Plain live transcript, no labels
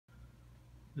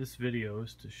This video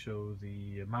is to show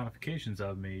the modifications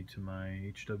I've made to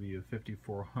my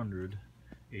HW-5400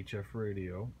 HF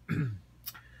radio.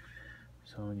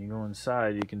 So when you go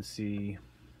inside, you can see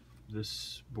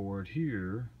this board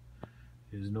here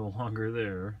is no longer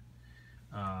there.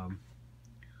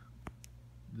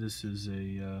 This is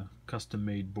a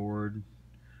custom-made board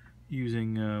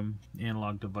using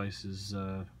Analog Devices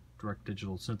Direct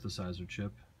Digital Synthesizer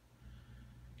chip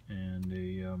and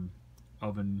a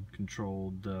oven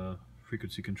controlled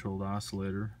frequency controlled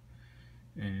oscillator,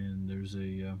 and there's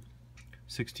a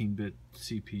 16-bit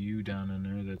CPU down in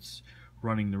there that's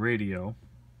running the radio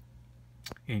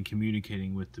and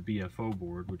communicating with the BFO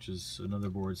board, which is another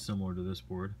board similar to this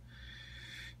board.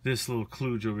 This little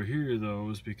kludge over here though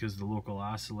is because the local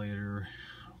oscillator,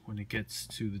 when it gets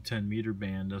to the 10 meter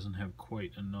band, doesn't have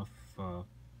quite enough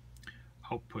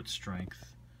output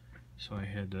strength, so I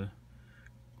had to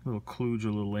little kludge, a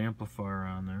little amplifier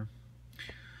on there.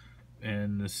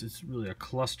 And this is really a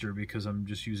cluster because I'm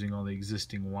just using all the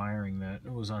existing wiring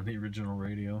that was on the original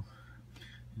radio.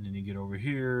 And then you get over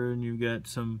here and you got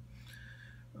some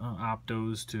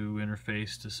optos to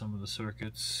interface to some of the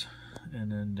circuits,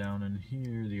 and then down in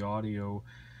here the audio,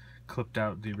 clipped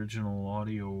out the original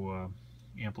audio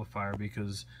amplifier,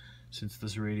 because since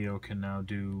this radio can now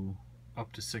do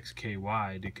up to 6K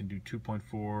wide, it can do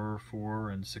 2.4, 4,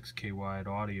 and 6K wide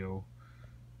audio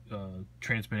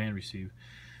transmit and receive.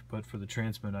 But for the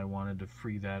transmit, I wanted to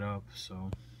free that up, so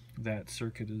that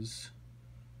circuit has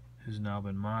now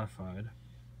been modified.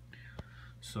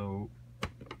 So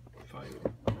if I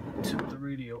tip the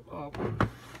radio up,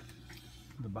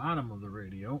 the bottom of the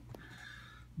radio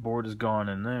board is gone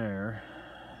in there.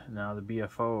 Now the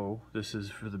BFO, this is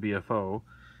for the BFO.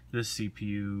 This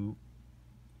CPU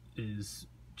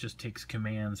just takes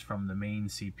commands from the main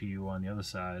CPU on the other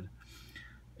side,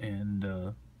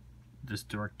 and this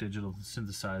Direct Digital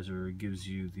Synthesizer gives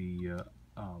you the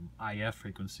IF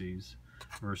frequencies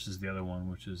versus the other one,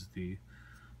 which is the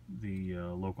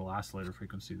local oscillator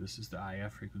frequency. This is the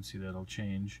IF frequency that'll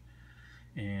change,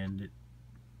 and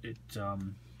it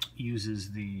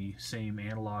uses the same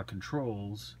analog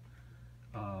controls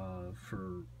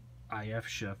for IF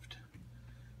shift.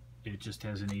 It just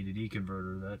has an A to D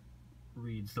converter that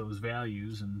reads those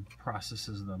values and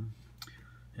processes them.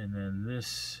 And then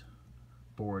this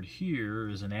board here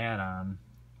is an add-on.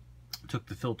 Took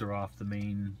the filter off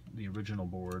the original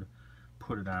board,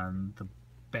 put it on the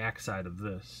back side of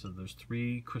this. So there's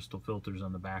 3 crystal filters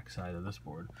on the back side of this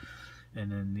board.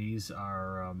 And then these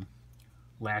are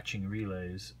latching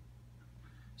relays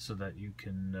so that you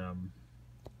can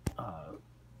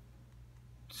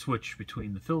switch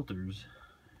between the filters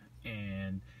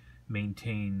and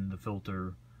maintain the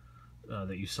filter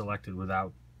that you selected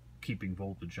without keeping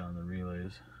voltage on the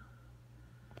relays.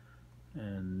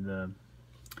 And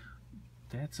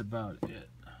that's about it.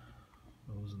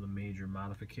 Those are the major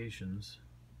modifications.